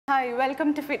Hi,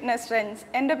 welcome to Fitness Trends.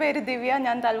 My name is Divya.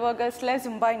 I am a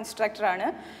Zumba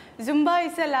instructor. Zumba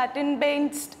is a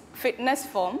Latin-based fitness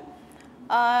form.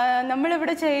 We are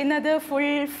doing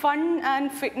full fun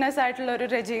and fitness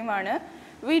regime.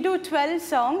 We do 12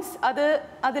 songs. There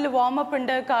warm-up,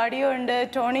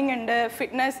 cardio, toning,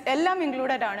 fitness, all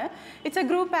included. It's a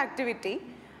group activity.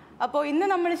 So, we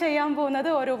are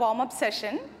doing a warm-up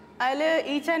session.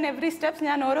 Each and every step,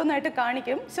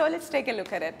 so let's take a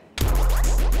look at it.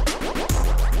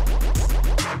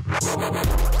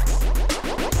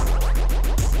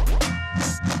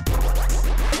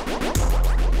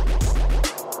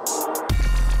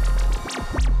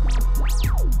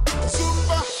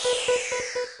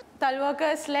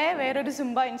 Talwakasle, where is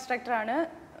Zumba instructor?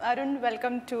 Arun,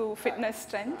 welcome to Fitness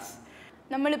Trends.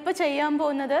 We will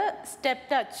do step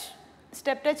touch.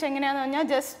 Step touch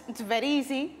just it's very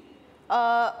easy.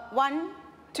 1,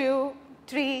 2,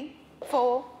 3,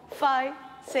 4, 5,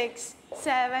 6,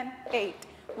 7, 8.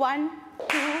 1,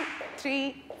 2,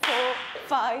 3, 4,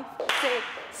 5, 6,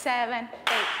 7,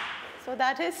 8. So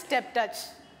that is step touch.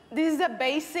 This is the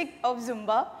basic of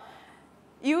Zumba.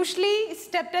 Usually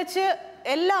step touch,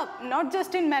 not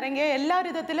just in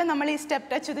merengue, we step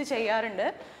touch.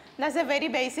 That's a very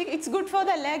basic. It's good for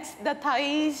the legs, the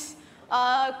thighs,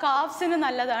 calves.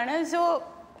 So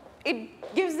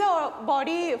it gives the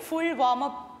body full warm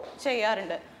up.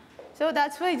 So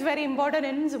that's why it's very important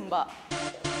in Zumba.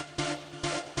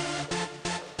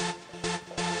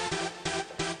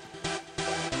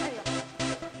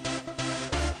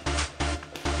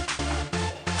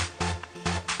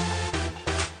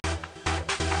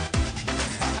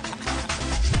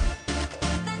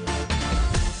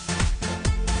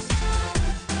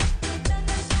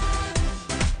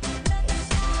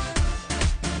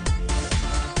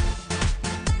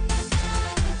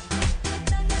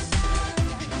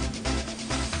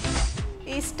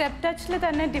 Step touch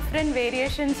there different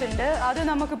variations. That's why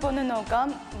we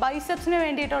will biceps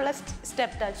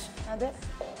step touch.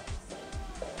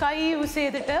 Kai use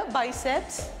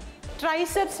biceps.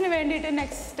 Triceps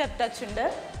next step touch.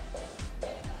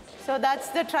 So that's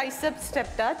the triceps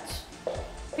step touch.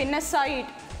 Pinna side.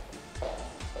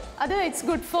 It's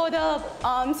good for the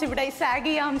arms.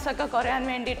 Saggy arms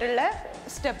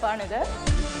step.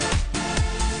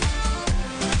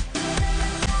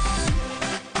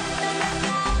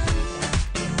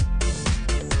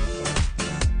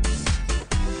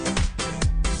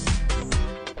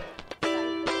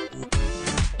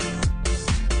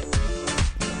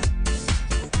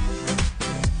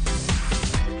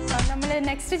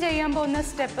 Next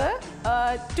step,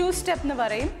 2 step.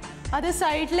 That's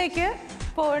side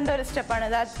step.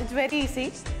 It's very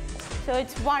easy. So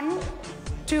it's 1,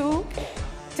 2,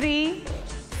 3,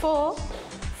 4,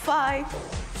 5,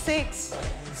 6,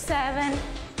 7,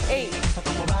 8.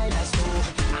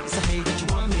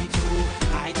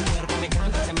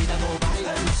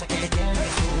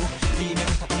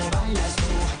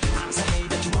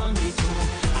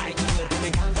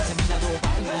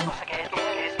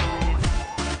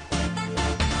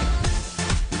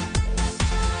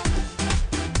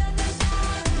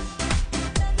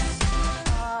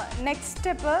 Next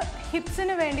step, hips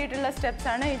steps.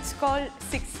 It's called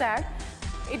zigzag.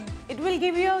 It will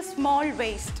give you a small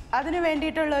waist. That's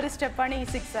why step is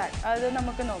zigzag.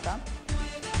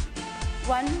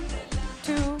 1,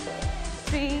 2,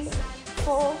 3,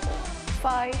 4,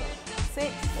 5,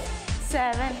 6,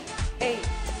 7, 8.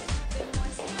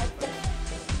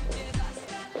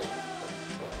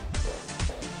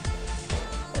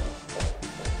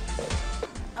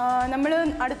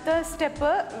 Our step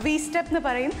V step.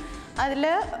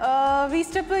 V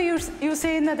step use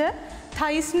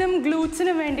thighs and glutes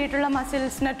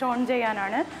muscles tone.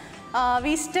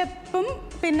 V step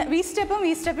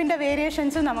in the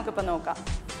variations.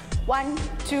 1,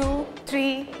 2,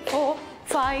 3, 4,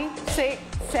 5, 6,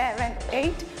 7,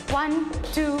 8. 1,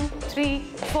 2, 3,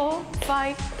 4,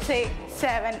 5, 6,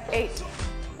 7, 8.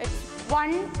 It's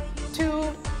 1,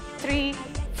 2, 3,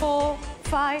 4,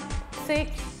 5,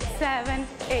 6, 7,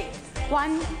 8.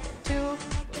 1, 2,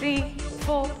 3,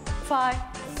 4, 5,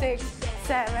 6,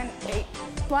 7, 8.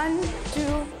 1,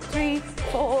 2, 3,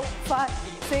 4, 5,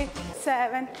 6,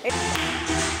 7, 8.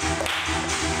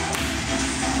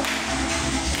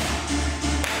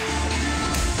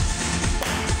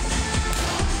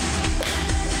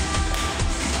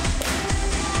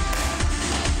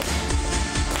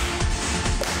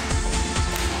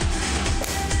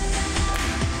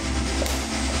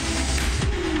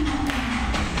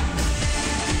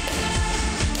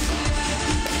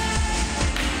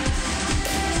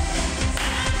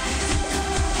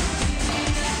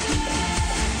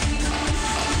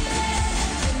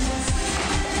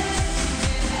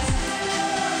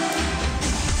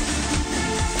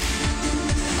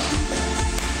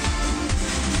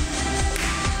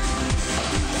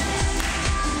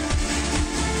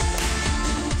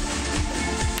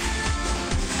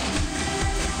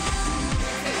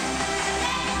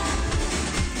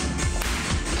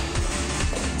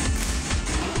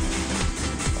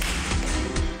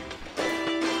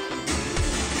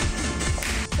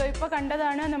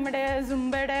 കണ്ടതാണ് നമ്മുടെ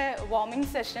സുംബയുടെ warming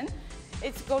session.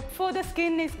 It's good for the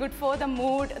skin, it's good for the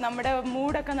mood. നമ്മുടെ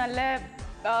മൂഡൊക്കെ നല്ല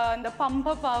എന്താ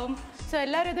പമ്പപ്പ് ആവും. So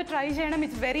എല്ലാവരും ഇത് try ചെയ്യണം.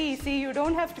 It's very easy. You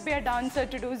don't have to B A dancer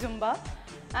to do Zumba.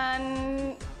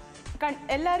 And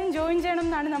എല്ലാവരും ജോയിൻ ചെയ്യണം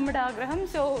എന്നാണ് നമ്മുടെ ആഗ്രഹം.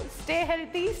 So stay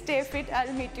healthy, stay fit. I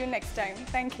will meet you next time.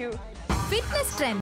 Thank you. Fitness trend.